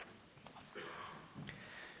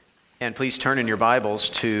And please turn in your Bibles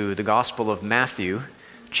to the Gospel of Matthew,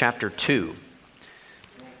 chapter 2.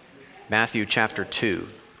 Matthew chapter 2.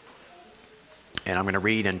 And I'm going to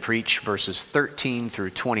read and preach verses 13 through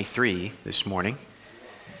 23 this morning,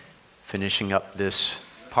 finishing up this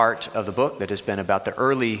part of the book that has been about the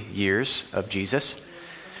early years of Jesus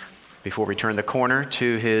before we turn the corner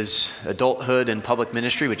to his adulthood and public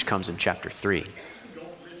ministry, which comes in chapter 3.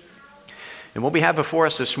 And what we have before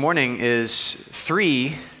us this morning is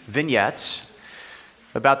 3 vignettes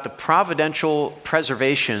about the providential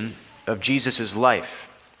preservation of Jesus' life,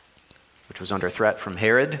 which was under threat from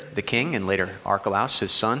Herod the king and later Archelaus,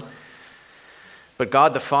 his son. But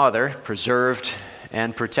God the Father preserved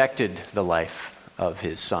and protected the life of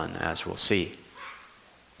his son, as we'll see.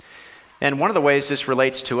 And one of the ways this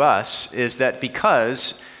relates to us is that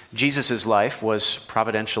because Jesus' life was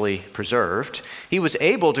providentially preserved, he was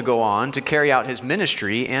able to go on to carry out his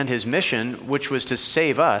ministry and his mission, which was to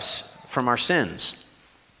save us from our sins.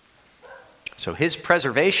 So his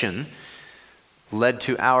preservation led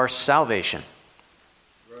to our salvation.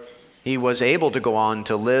 He was able to go on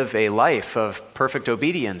to live a life of perfect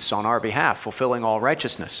obedience on our behalf, fulfilling all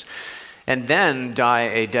righteousness, and then die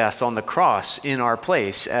a death on the cross in our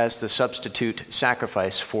place as the substitute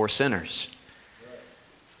sacrifice for sinners.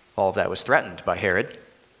 All of that was threatened by Herod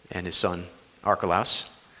and his son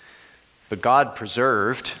Archelaus. But God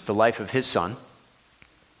preserved the life of his son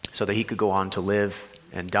so that he could go on to live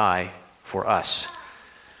and die for us,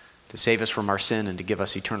 to save us from our sin and to give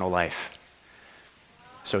us eternal life.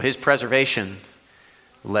 So his preservation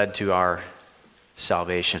led to our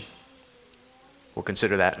salvation. We'll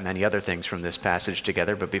consider that and many other things from this passage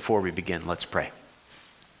together, but before we begin, let's pray.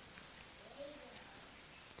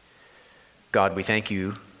 God, we thank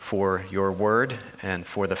you for your word and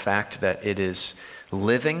for the fact that it is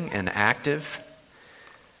living and active,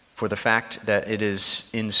 for the fact that it is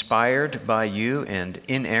inspired by you and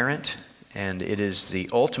inerrant, and it is the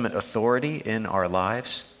ultimate authority in our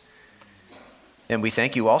lives. And we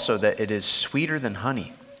thank you also that it is sweeter than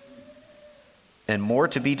honey and more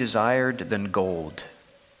to be desired than gold.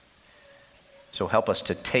 So help us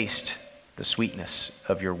to taste the sweetness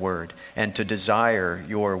of your word and to desire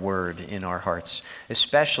your word in our hearts,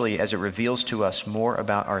 especially as it reveals to us more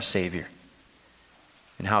about our Savior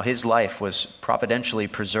and how his life was providentially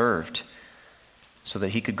preserved so that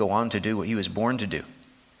he could go on to do what he was born to do,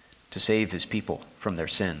 to save his people from their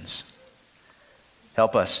sins.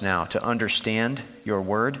 Help us now to understand your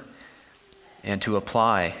word and to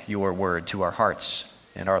apply your word to our hearts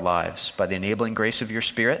and our lives by the enabling grace of your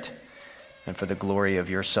Spirit and for the glory of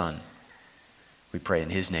your Son. We pray in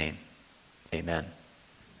his name. Amen.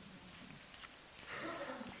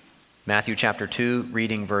 Matthew chapter 2,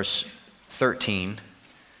 reading verse 13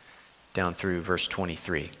 down through verse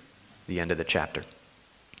 23, the end of the chapter.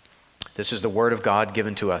 This is the word of God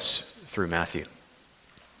given to us through Matthew.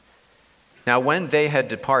 Now when they had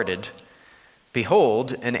departed,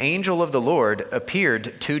 behold, an angel of the Lord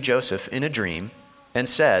appeared to Joseph in a dream and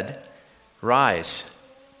said, "Rise,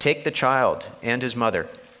 take the child and his mother,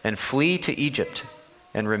 and flee to Egypt,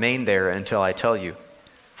 and remain there until I tell you,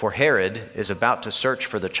 for Herod is about to search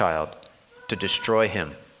for the child to destroy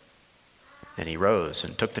him." And he rose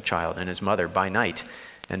and took the child and his mother by night,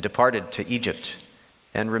 and departed to Egypt,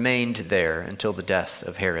 and remained there until the death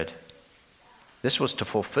of Herod. This was to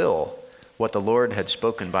fulfill what the Lord had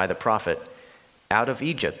spoken by the prophet, "Out of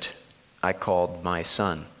Egypt I called my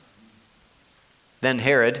son." Then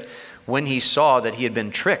Herod, when he saw that he had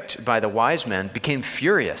been tricked by the wise men, became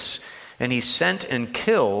furious, and he sent and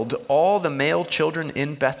killed all the male children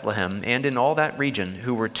in Bethlehem and in all that region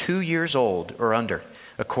who were 2 years old or under,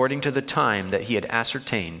 according to the time that he had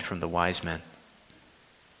ascertained from the wise men.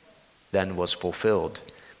 Then was fulfilled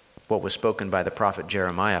what was spoken by the prophet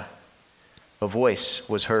Jeremiah. A voice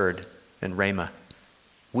was heard in Ramah,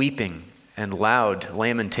 weeping and loud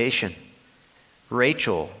lamentation,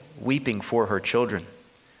 Rachel weeping for her children.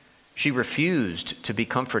 She refused to be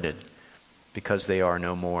comforted because they are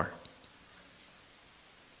no more.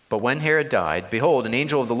 But when Herod died, behold, an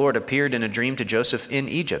angel of the Lord appeared in a dream to Joseph in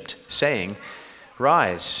Egypt, saying,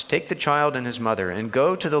 "Rise, take the child and his mother, and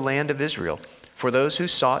go to the land of Israel, for those who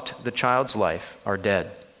sought the child's life are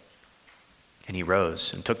dead." And he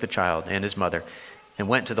rose and took the child and his mother and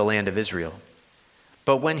went to the land of Israel.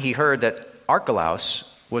 But when he heard that Archelaus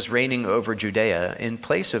was reigning over Judea in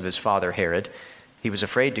place of his father Herod, he was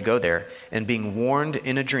afraid to go there, and being warned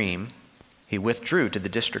in a dream, he withdrew to the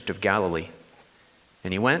district of Galilee.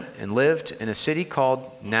 And he went and lived in a city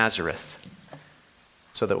called Nazareth,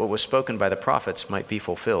 so that what was spoken by the prophets might be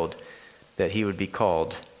fulfilled, that he would be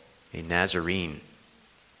called a Nazarene.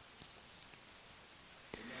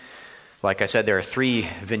 Like I said, there are 3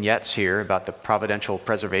 vignettes here about the providential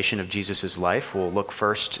preservation of Jesus' life. We'll look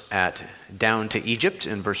first at down to Egypt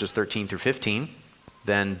in verses 13 through 15,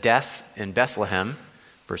 then death in Bethlehem,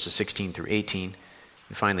 verses 16 through 18,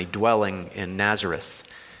 and finally dwelling in Nazareth,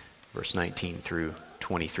 verse 19 through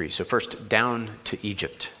 23. So first, down to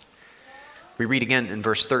Egypt. We read again in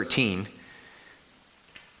verse 13,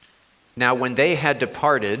 "Now when they had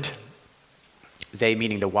departed," they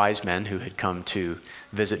meaning the wise men who had come to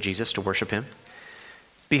visit Jesus to worship him,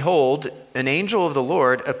 "behold, an angel of the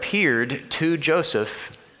Lord appeared to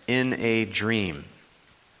Joseph in a dream."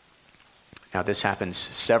 Now this happens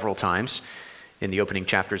several times in the opening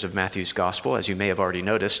chapters of Matthew's gospel, as you may have already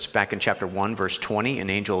noticed. Back in chapter 1, verse 20, an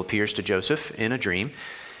angel appears to Joseph in a dream.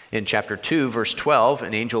 In chapter 2, verse 12,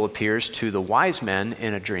 an angel appears to the wise men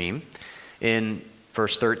in a dream. In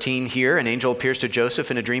verse 13 here, an angel appears to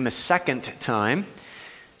Joseph in a dream a second time.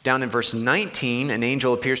 Down in verse 19, an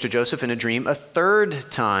angel appears to Joseph in a dream a third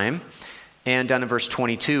time. And down in verse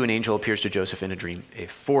 22, an angel appears to Joseph in a dream a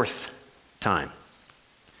fourth time.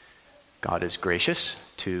 God is gracious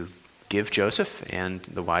to give Joseph and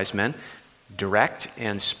the wise men direct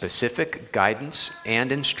and specific guidance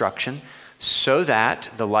and instruction so that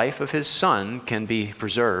the life of his son can be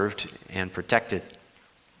preserved and protected.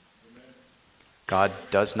 God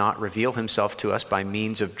does not reveal himself to us by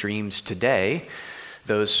means of dreams today,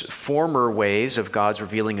 those former ways of God's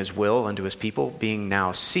revealing his will unto his people being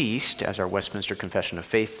now ceased, as our Westminster Confession of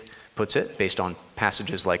Faith puts it, based on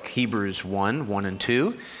passages like Hebrews 1 and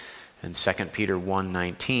 2, and 2 Peter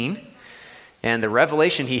 1:19. And the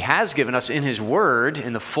revelation he has given us in his word,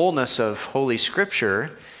 in the fullness of Holy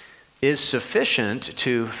Scripture, is sufficient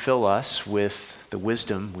to fill us with the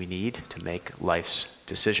wisdom we need to make life's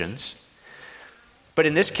decisions. But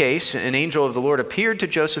in this case, an angel of the Lord appeared to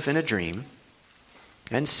Joseph in a dream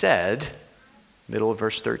and said, middle of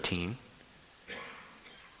verse 13,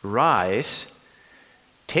 "Rise,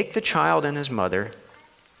 take the child and his mother,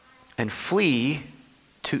 and flee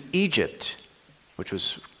to Egypt," which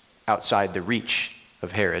was outside the reach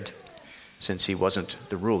of Herod, since he wasn't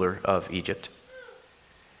the ruler of Egypt,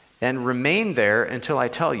 "and remain there until I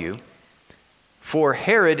tell you, for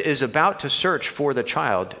Herod is about to search for the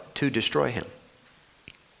child to destroy him."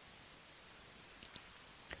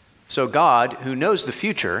 So God, who knows the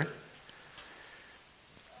future,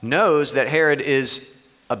 knows that Herod is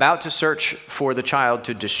about to search for the child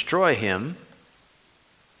to destroy him.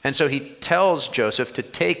 And so he tells Joseph to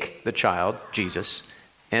take the child, Jesus,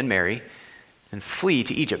 and Mary, and flee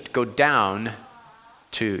to Egypt. Go down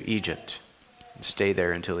to Egypt and stay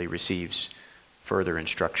there until he receives further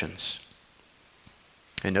instructions.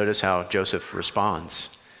 And notice how Joseph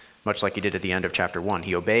responds, much like he did at the end of chapter 1.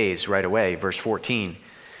 He obeys right away. Verse 14,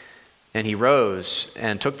 "And he rose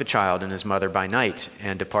and took the child and his mother by night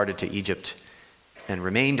and departed to Egypt and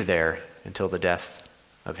remained there until the death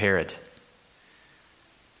of Herod."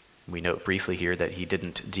 We note briefly here that he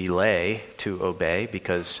didn't delay to obey,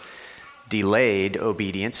 because delayed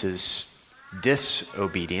obedience is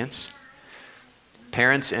disobedience.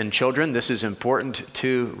 Parents and children, this is important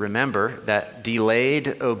to remember, that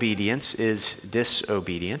delayed obedience is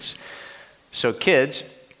disobedience. So kids,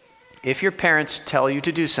 if your parents tell you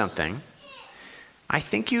to do something, I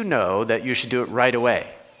think you know that you should do it right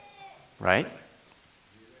away, right?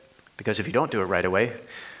 Because if you don't do it right away,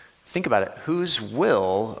 think about it. Whose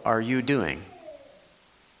will are you doing?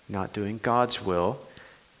 You're not doing God's will.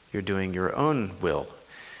 You're doing your own will.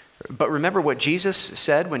 But remember what Jesus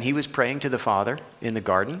said when he was praying to the Father in the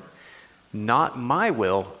garden? "Not my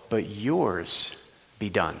will, but yours be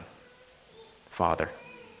done, Father."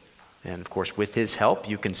 And of course, with his help,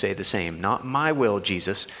 you can say the same. "Not my will,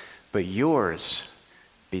 Jesus, but yours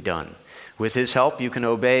be done." With his help, you can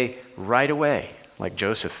obey right away, like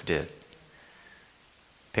Joseph did.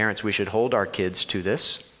 Parents, we should hold our kids to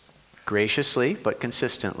this graciously but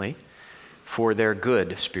consistently for their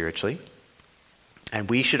good spiritually. And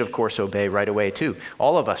we should, of course, obey right away too.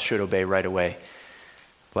 All of us should obey right away,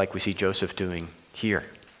 like we see Joseph doing here.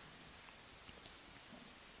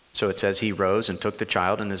 So it says he rose and took the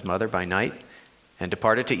child and his mother by night and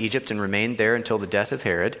departed to Egypt and remained there until the death of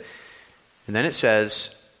Herod. And then it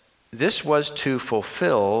says, this was to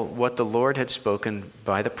fulfill what the Lord had spoken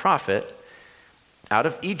by the prophet, "Out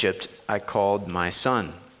of Egypt I called my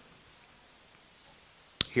son."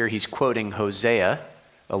 Here he's quoting Hosea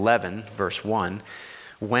 11, verse 1.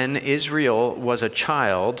 "When Israel was a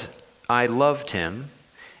child, I loved him,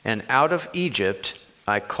 and out of Egypt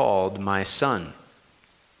I called my son,"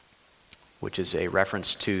 which is a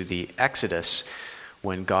reference to the Exodus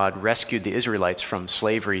when God rescued the Israelites from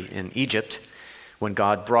slavery in Egypt. when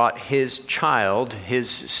God brought his child, his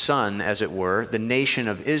son, as it were, the nation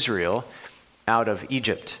of Israel, out of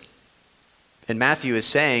Egypt. And Matthew is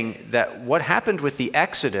saying that what happened with the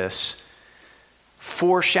Exodus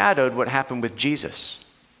foreshadowed what happened with Jesus.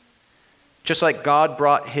 Just like God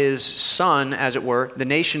brought his son, as it were, the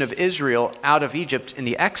nation of Israel out of Egypt in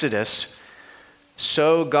the Exodus,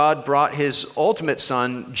 so God brought his ultimate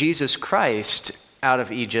son, Jesus Christ, out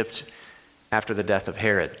of Egypt after the death of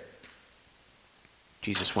Herod.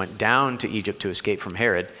 Jesus went down to Egypt to escape from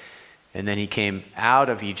Herod, and then he came out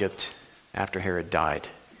of Egypt after Herod died.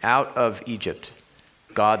 Out of Egypt,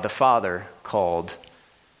 God the Father called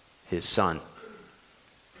his son.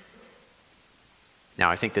 Now,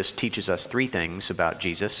 I think this teaches us three things about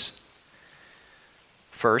Jesus.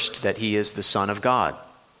 First, that he is the Son of God.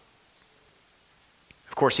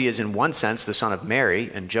 Of course, he is in one sense the son of Mary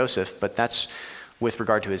and Joseph, but that's with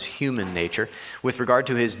regard to his human nature. With regard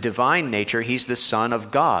to his divine nature, he's the Son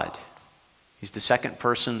of God. He's the second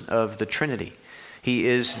person of the Trinity. He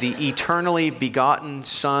is the eternally begotten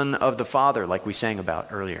Son of the Father, like we sang about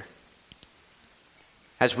earlier.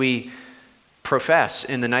 As we profess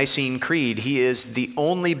in the Nicene Creed, he is the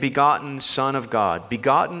only begotten Son of God,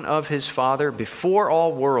 begotten of his Father before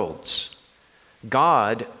all worlds,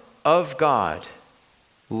 God of God,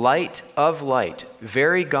 light of light,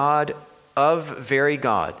 very God of very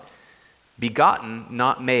God, begotten,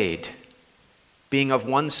 not made, being of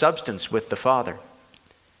one substance with the Father,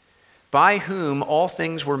 by whom all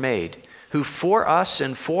things were made, who for us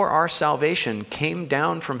and for our salvation came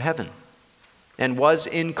down from heaven, and was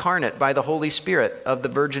incarnate by the Holy Spirit of the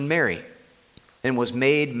Virgin Mary, and was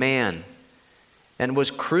made man, and was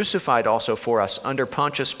crucified also for us under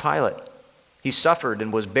Pontius Pilate. He suffered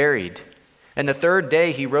and was buried, and the third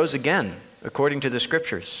day he rose again, according to the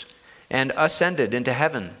Scriptures, and ascended into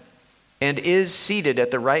heaven, and is seated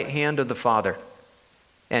at the right hand of the Father.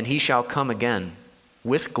 And he shall come again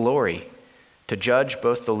with glory to judge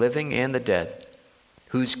both the living and the dead,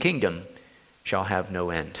 whose kingdom shall have no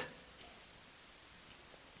end.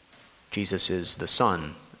 Jesus is the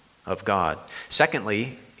Son of God.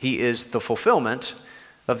 Secondly, he is the fulfillment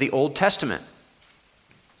of the Old Testament.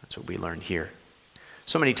 That's what we learn here.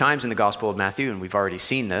 So many times in the Gospel of Matthew, and we've already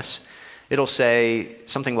seen this, it'll say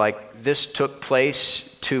something like, this took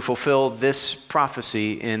place to fulfill this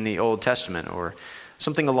prophecy in the Old Testament, or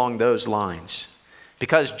something along those lines.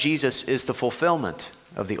 Because Jesus is the fulfillment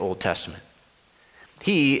of the Old Testament.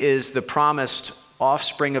 He is the promised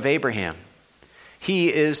offspring of Abraham.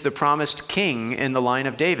 He is the promised king in the line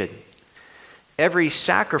of David. Every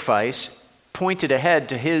sacrifice pointed ahead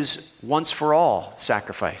to his once-for-all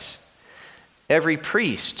sacrifice. Every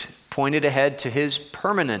priest pointed ahead to his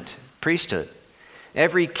permanent priesthood.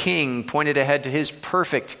 Every king pointed ahead to his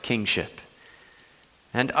perfect kingship.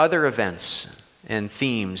 And other events and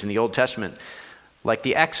themes in the Old Testament, like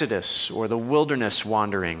the Exodus or the wilderness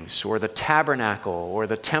wanderings or the tabernacle or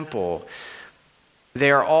the temple, they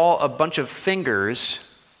are all a bunch of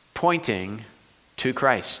fingers pointing to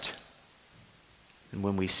Christ. And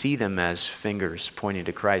when we see them as fingers pointing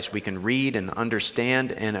to Christ, we can read and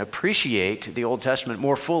understand and appreciate the Old Testament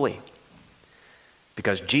more fully,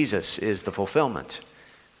 because Jesus is the fulfillment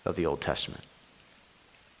of the Old Testament.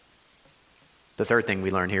 The third thing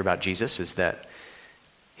we learn here about Jesus is that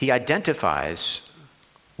he identifies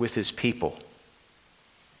with his people.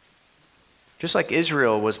 Just like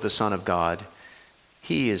Israel was the Son of God,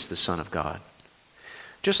 he is the Son of God.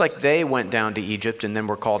 Just like they went down to Egypt and then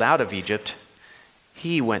were called out of Egypt,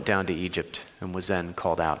 he went down to Egypt and was then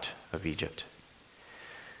called out of Egypt.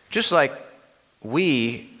 Just like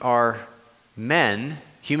we are men,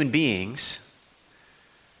 human beings,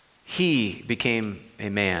 he became a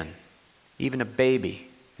man, even a baby,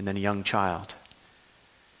 and then a young child.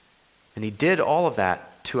 And he did all of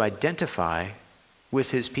that to identify with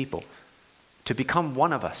his people, to become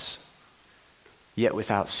one of us, yet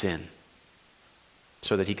without sin,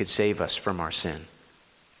 so that he could save us from our sin.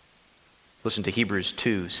 Listen to Hebrews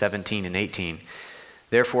 2:17 and 18.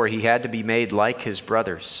 Therefore he had to be made like his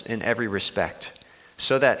brothers in every respect,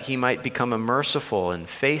 so that he might become a merciful and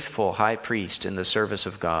faithful high priest in the service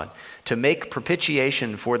of God, to make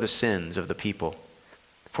propitiation for the sins of the people.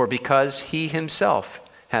 For because he himself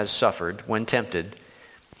has suffered when tempted,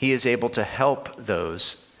 he is able to help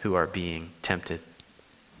those who are being tempted.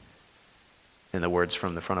 In the words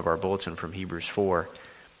from the front of our bulletin from Hebrews 4,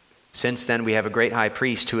 since then we have a great high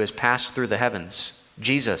priest who has passed through the heavens,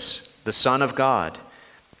 Jesus, the Son of God.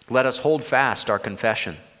 Let us hold fast our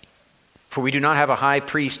confession. For we do not have a high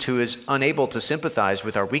priest who is unable to sympathize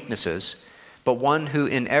with our weaknesses, but one who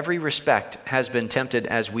in every respect has been tempted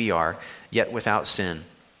as we are, yet without sin.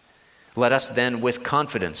 Let us then with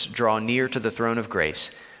confidence draw near to the throne of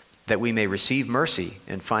grace, that we may receive mercy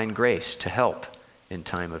and find grace to help in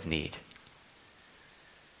time of need.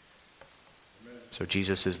 So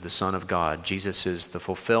Jesus is the Son of God. Jesus is the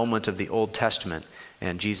fulfillment of the Old Testament,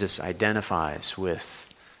 and Jesus identifies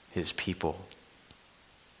with his people.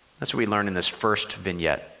 That's what we learn in this first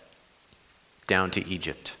vignette, down to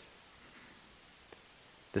Egypt.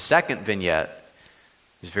 The second vignette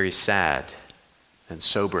is very sad and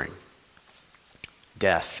sobering.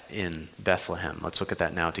 Death in Bethlehem. Let's look at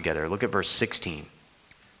that now together. Look at verse 16.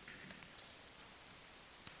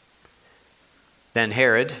 Then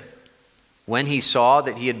Herod, when he saw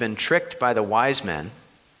that he had been tricked by the wise men,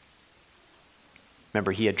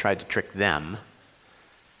 remember he had tried to trick them,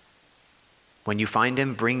 when you find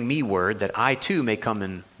him, bring me word that I too may come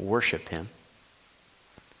and worship him.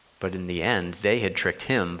 But in the end, they had tricked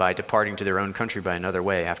him by departing to their own country by another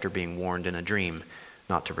way after being warned in a dream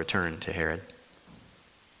not to return to Herod.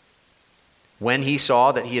 When he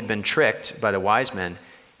saw that he had been tricked by the wise men,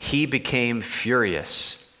 he became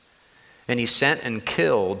furious. And he sent and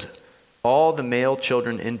killed all the male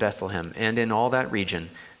children in Bethlehem and in all that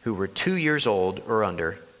region who were 2 years old or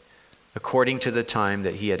under, according to the time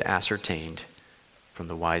that he had ascertained from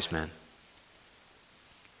the wise men.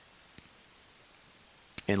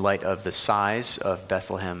 In light of the size of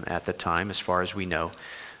Bethlehem at the time, as far as we know,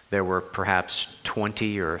 there were perhaps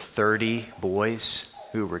 20 or 30 boys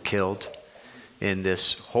who were killed in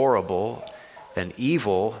this horrible and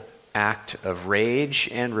evil act of rage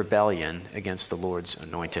and rebellion against the Lord's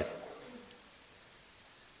anointed.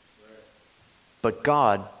 But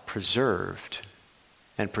God preserved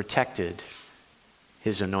and protected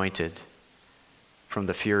his anointed from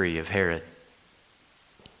the fury of Herod.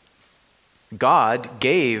 God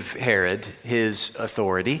gave Herod his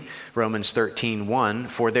authority. Romans 13:1,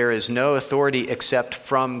 for there is no authority except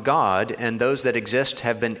from God, and those that exist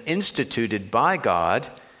have been instituted by God.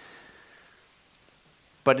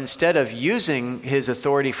 But instead of using his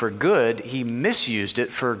authority for good, he misused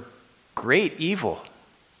it for great evil.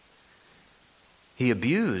 He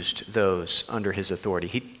abused those under his authority.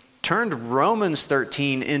 He turned Romans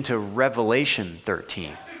 13 into Revelation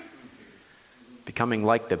 13. Becoming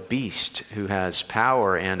like the beast who has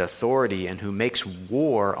power and authority and who makes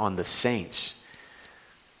war on the saints.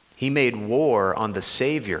 He made war on the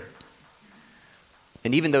Savior.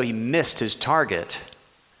 And even though he missed his target,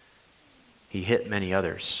 he hit many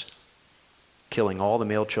others, killing all the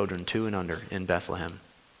male children 2 and under in Bethlehem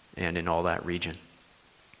and in all that region.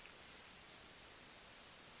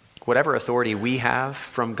 Whatever authority we have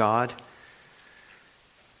from God,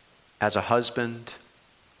 as a husband,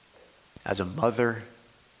 as a mother,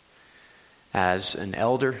 as an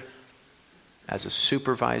elder, as a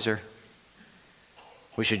supervisor,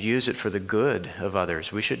 we should use it for the good of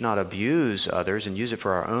others. We should not abuse others and use it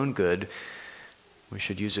for our own good. We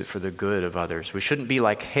should use it for the good of others. We shouldn't be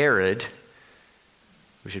like Herod.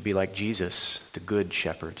 We should be like Jesus, the good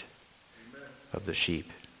shepherd of the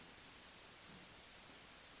sheep.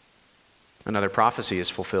 Another prophecy is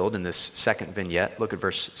fulfilled in this second vignette. Look at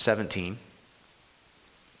verse 17.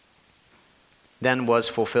 Then was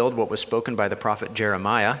fulfilled what was spoken by the prophet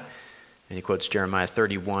Jeremiah, and he quotes Jeremiah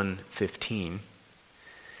 31:15.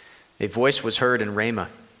 A voice was heard in Ramah,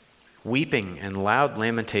 weeping and loud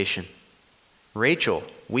lamentation. Rachel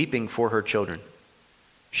weeping for her children.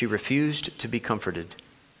 She refused to be comforted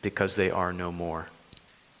because they are no more.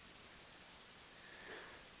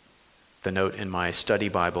 The note in my study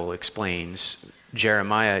Bible explains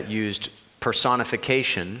Jeremiah used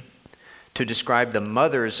personification to describe the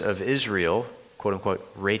mothers of Israel, quote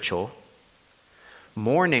unquote, Rachel,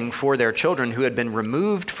 mourning for their children who had been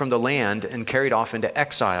removed from the land and carried off into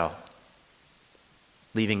exile,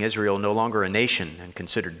 leaving Israel no longer a nation and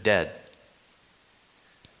considered dead.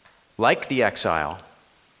 Like the exile,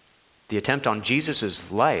 the attempt on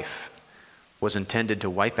Jesus' life was intended to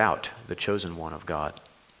wipe out the chosen one of God.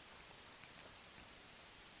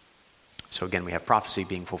 So again, we have prophecy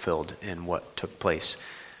being fulfilled in what took place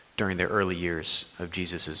during the early years of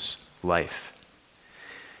Jesus' life.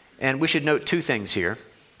 And we should note 2 things here.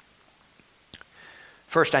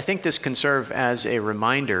 First, I think this can serve as a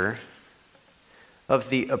reminder of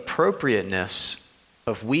the appropriateness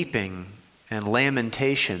of weeping and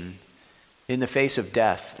lamentation in the face of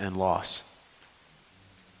death and loss.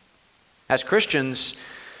 As Christians,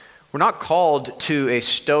 we're not called to a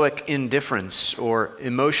stoic indifference or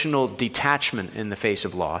emotional detachment in the face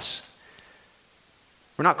of loss.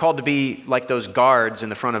 We're not called to be like those guards in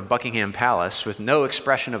the front of Buckingham Palace with no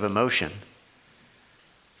expression of emotion.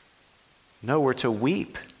 No, we're to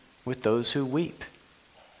weep with those who weep.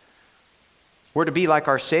 We're to be like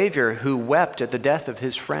our Savior who wept at the death of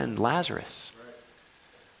his friend Lazarus.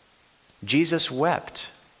 Jesus wept.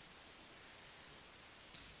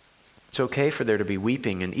 It's okay for there to be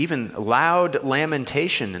weeping and even loud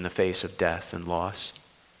lamentation in the face of death and loss.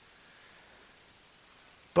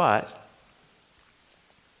 But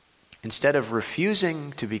instead of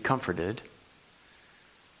refusing to be comforted,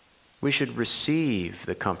 we should receive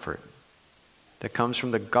the comfort that comes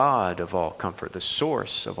from the God of all comfort, the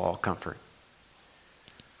source of all comfort.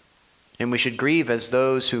 And we should grieve as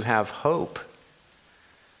those who have hope,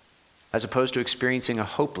 as opposed to experiencing a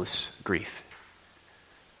hopeless grief.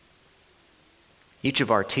 Each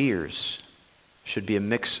of our tears should be a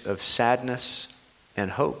mix of sadness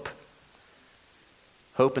and hope.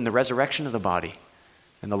 Hope in the resurrection of the body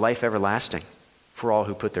and the life everlasting for all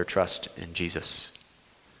who put their trust in Jesus.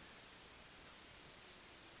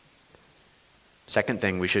 Second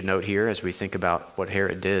thing we should note here as we think about what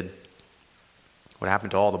Herod did, what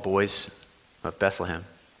happened to all the boys of Bethlehem,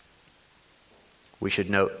 we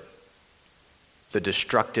should note the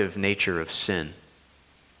destructive nature of sin.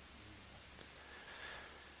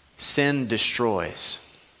 Sin destroys.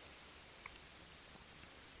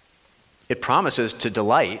 It promises to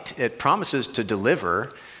delight. It promises to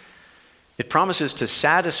deliver. It promises to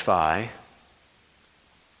satisfy,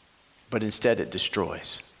 but instead it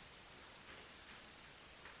destroys.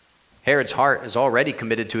 Herod's heart is already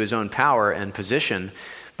committed to his own power and position,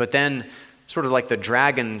 but then, sort of like the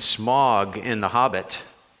dragon Smaug in The Hobbit,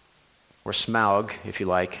 or Smaug, if you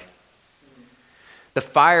like, the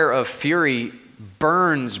fire of fury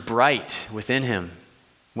burns bright within him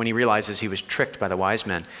when he realizes he was tricked by the wise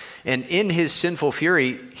men. And in his sinful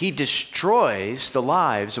fury, he destroys the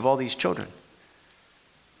lives of all these children.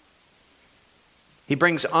 He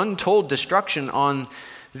brings untold destruction on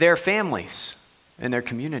their families and their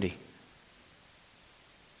community.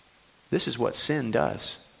 This is what sin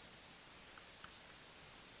does.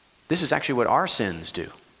 This is actually what our sins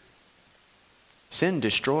do. Sin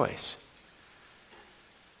destroys.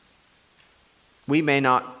 We may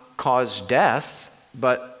not cause death,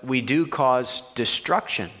 but we do cause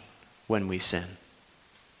destruction when we sin.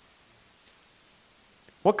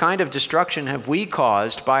 What kind of destruction have we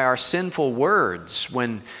caused by our sinful words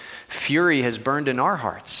when fury has burned in our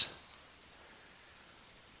hearts?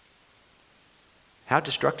 How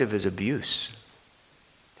destructive is abuse?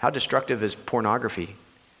 How destructive is pornography?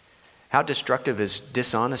 How destructive is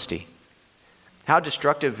dishonesty? How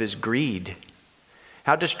destructive is greed?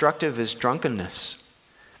 How destructive is drunkenness?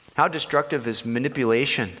 How destructive is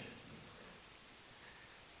manipulation?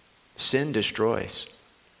 Sin destroys.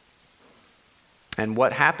 And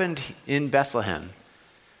what happened in Bethlehem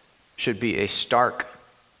should be a stark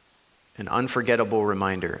and unforgettable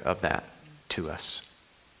reminder of that to us.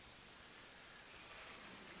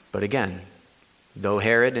 But again, though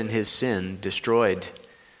Herod in his sin destroyed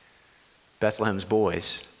Bethlehem's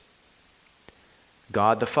boys,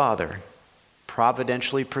 God the Father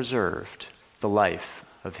providentially preserved the life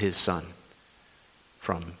of his son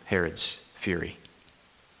from Herod's fury.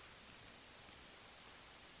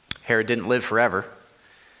 Herod didn't live forever.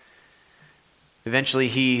 Eventually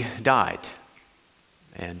he died,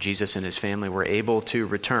 and Jesus and his family were able to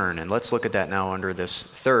return. And let's look at that now under this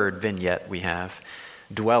third vignette we have,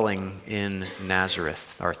 dwelling in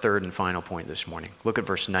Nazareth, our third and final point this morning. Look at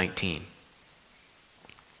verse 19.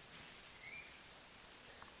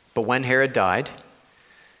 But when Herod died,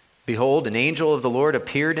 behold, an angel of the Lord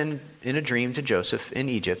appeared in a dream to Joseph in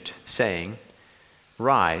Egypt, saying,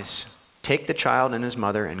 Rise, take the child and his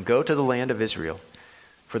mother, and go to the land of Israel,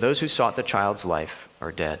 for those who sought the child's life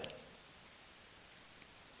are dead.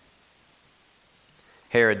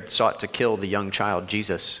 Herod sought to kill the young child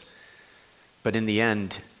Jesus, but in the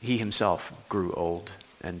end, he himself grew old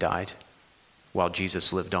and died, while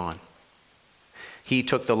Jesus lived on. He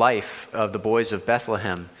took the life of the boys of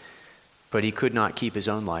Bethlehem, but he could not keep his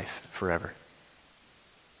own life forever.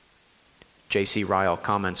 J.C. Ryle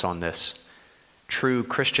comments on this. True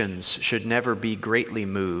Christians should never be greatly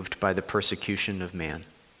moved by the persecution of man.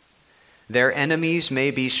 Their enemies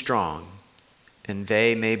may be strong, and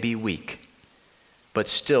they may be weak, but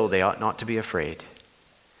still they ought not to be afraid.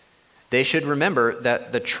 They should remember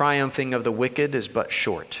that the triumphing of the wicked is but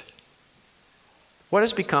short. What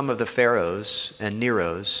has become of the Pharaohs and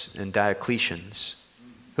Neros and Diocletians,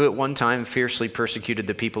 who at one time fiercely persecuted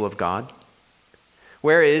the people of God?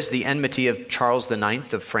 Where is the enmity of Charles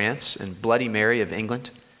IX of France and Bloody Mary of England?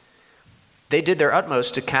 They did their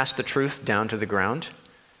utmost to cast the truth down to the ground,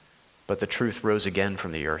 but the truth rose again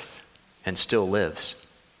from the earth and still lives,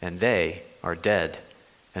 and they are dead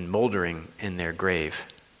and moldering in their grave.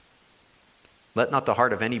 Let not the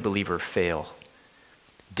heart of any believer fail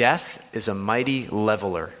Death is a mighty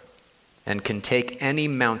leveler and can take any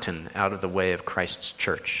mountain out of the way of Christ's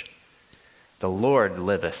church. The Lord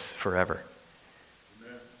liveth forever.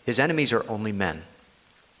 Amen. His enemies are only men.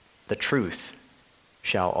 The truth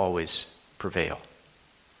shall always prevail.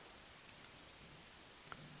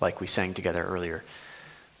 Like we sang together earlier,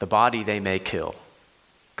 the body they may kill,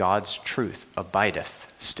 God's truth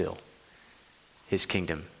abideth still. His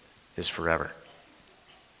kingdom is forever.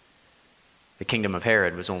 The kingdom of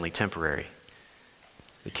Herod was only temporary.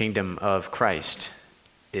 The kingdom of Christ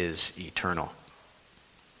is eternal.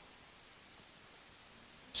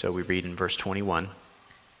 So we read in verse 21,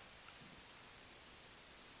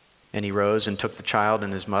 and he rose and took the child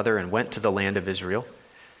and his mother and went to the land of Israel.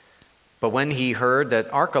 But when he heard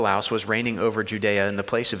that Archelaus was reigning over Judea in the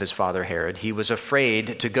place of his father Herod, he was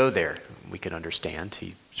afraid to go there. We could understand.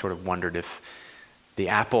 He sort of wondered if the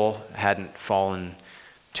apple hadn't fallen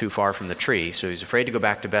too far from the tree, so he's afraid to go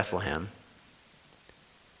back to Bethlehem.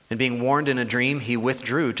 And being warned in a dream, he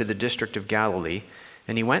withdrew to the district of Galilee,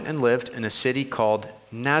 and he went and lived in a city called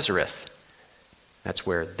Nazareth. That's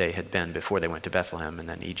where they had been before they went to Bethlehem and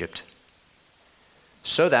then Egypt.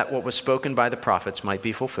 So that what was spoken by the prophets might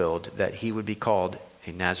be fulfilled, that he would be called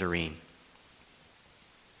a Nazarene.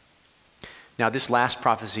 Now, this last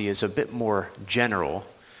prophecy is a bit more general.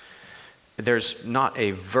 There's not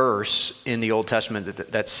a verse in the Old Testament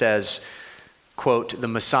that says, quote, the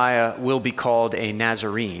Messiah will be called a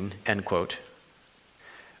Nazarene, end quote.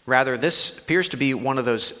 Rather, this appears to be one of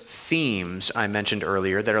those themes I mentioned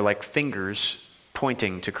earlier that are like fingers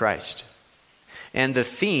pointing to Christ. And the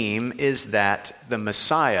theme is that the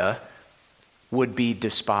Messiah would be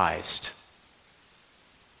despised.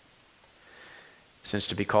 Since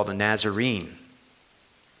to be called a Nazarene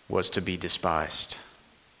was to be despised.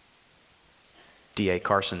 D.A.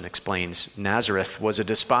 Carson explains, Nazareth was a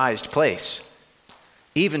despised place,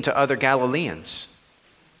 even to other Galileans.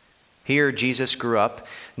 Here Jesus grew up,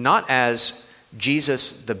 not as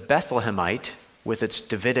Jesus the Bethlehemite with its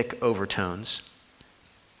Davidic overtones,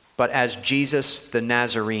 but as Jesus the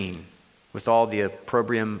Nazarene with all the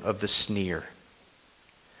opprobrium of the sneer.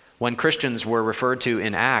 When Christians were referred to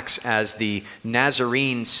in Acts as the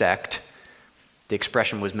Nazarene sect, the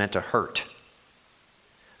expression was meant to hurt.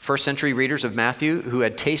 First century readers of Matthew who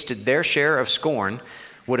had tasted their share of scorn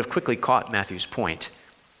would have quickly caught Matthew's point.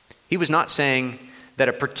 He was not saying that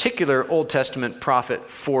a particular Old Testament prophet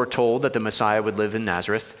foretold that the Messiah would live in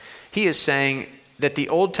Nazareth. He is saying that the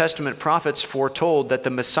Old Testament prophets foretold that the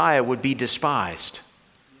Messiah would be despised.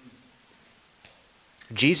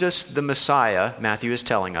 Jesus, the Messiah, Matthew is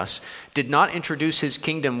telling us, did not introduce his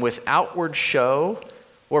kingdom with outward show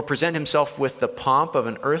or present himself with the pomp of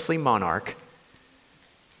an earthly monarch.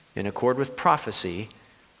 In accord with prophecy,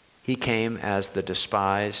 he came as the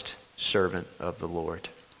despised servant of the Lord.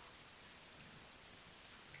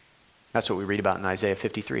 That's what we read about in Isaiah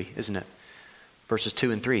 53, isn't it? Verses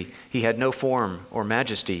 2 and 3. He had no form or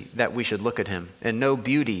majesty that we should look at him, and no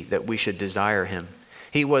beauty that we should desire him.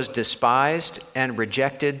 He was despised and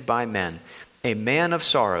rejected by men, a man of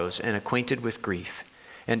sorrows and acquainted with grief.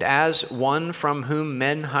 And as one from whom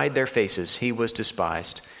men hide their faces, he was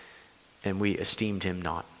despised, and we esteemed him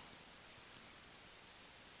not.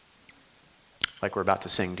 Like we're about to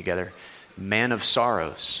sing together, man of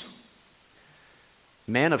sorrows.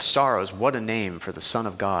 Man of sorrows, what a name for the Son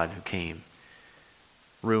of God who came.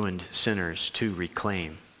 Ruined sinners to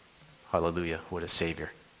reclaim. Hallelujah, what a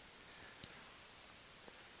Savior.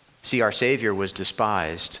 See, our Savior was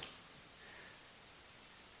despised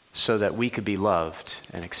so that we could be loved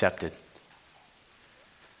and accepted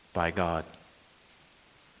by God.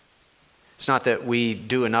 It's not that we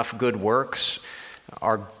do enough good works.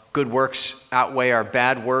 Our good works outweigh our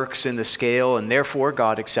bad works in the scale, and therefore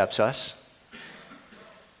God accepts us.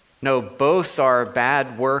 No, both our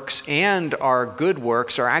bad works and our good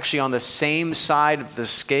works are actually on the same side of the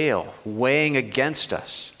scale, weighing against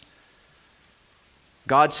us.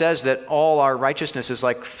 God says that all our righteousness is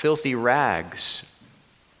like filthy rags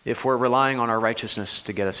if we're relying on our righteousness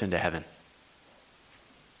to get us into heaven.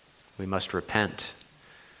 We must repent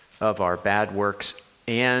of our bad works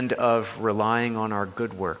and of relying on our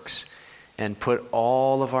good works and put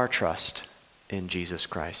all of our trust in Jesus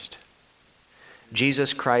Christ.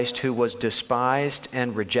 Jesus Christ, who was despised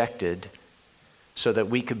and rejected so that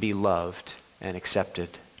we could be loved and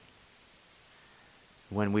accepted.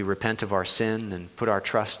 When we repent of our sin and put our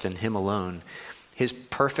trust in him alone, his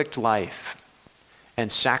perfect life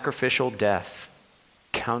and sacrificial death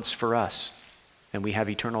counts for us, and we have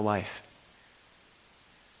eternal life.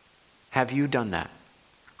 Have you done that?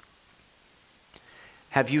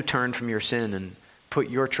 Have you turned from your sin and put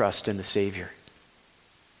your trust in the Savior?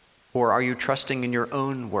 Or are you trusting in your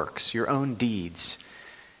own works, your own deeds,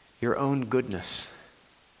 your own goodness?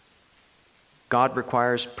 God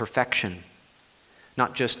requires perfection,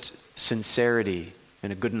 not just sincerity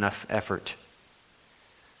and a good enough effort.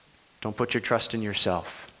 Don't put your trust in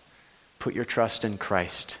yourself. Put your trust in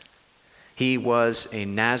Christ. He was a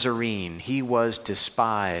Nazarene. He was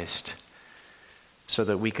despised so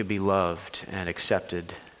that we could be loved and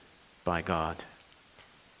accepted by God.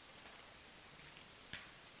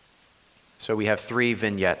 So we have 3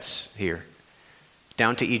 vignettes here.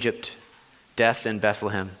 Down to Egypt, death in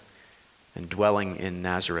Bethlehem, and dwelling in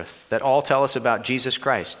Nazareth, that all tell us about Jesus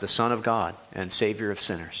Christ, the Son of God and Savior of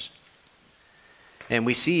sinners. And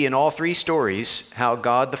we see in all 3 stories how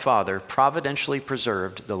God the Father providentially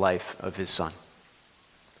preserved the life of his Son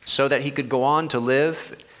so that he could go on to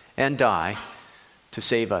live and die to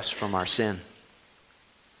save us from our sin.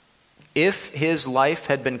 If his life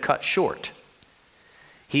had been cut short,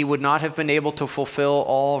 he would not have been able to fulfill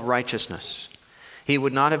all righteousness. He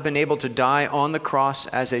would not have been able to die on the cross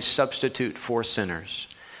as a substitute for sinners.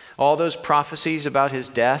 All those prophecies about his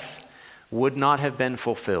death would not have been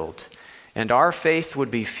fulfilled. And our faith would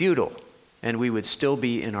be futile, and we would still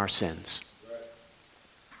be in our sins.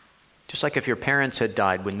 Just like if your parents had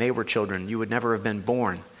died when they were children, you would never have been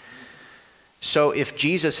born. So if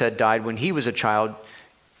Jesus had died when he was a child,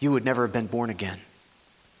 you would never have been born again.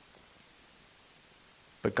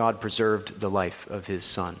 But God preserved the life of his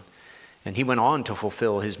Son. And he went on to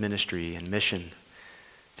fulfill his ministry and mission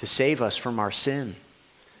to save us from our sin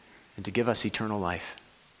and to give us eternal life.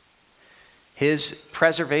 His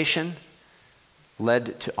preservation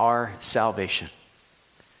led to our salvation.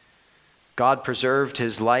 God preserved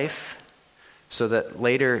his life so that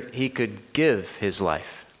later he could give his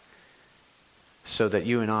life so that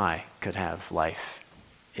you and I could have life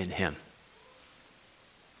in him.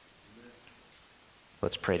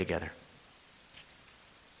 Let's pray together.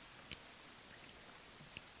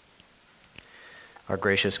 Our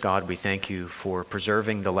gracious God, we thank you for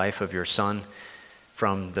preserving the life of your Son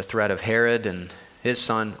from the threat of Herod and his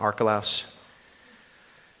son Archelaus,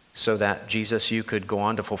 so that, Jesus, you could go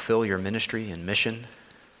on to fulfill your ministry and mission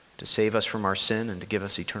to save us from our sin and to give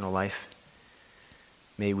us eternal life.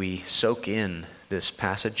 May we soak in this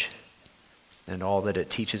passage and all that it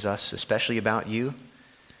teaches us, especially about you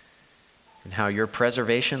and how your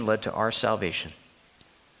preservation led to our salvation.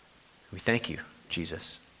 We thank you,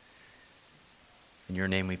 Jesus. In your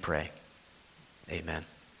name we pray. Amen.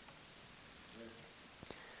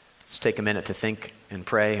 Let's take a minute to think and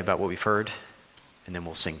pray about what we've heard, and then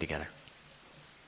we'll sing together.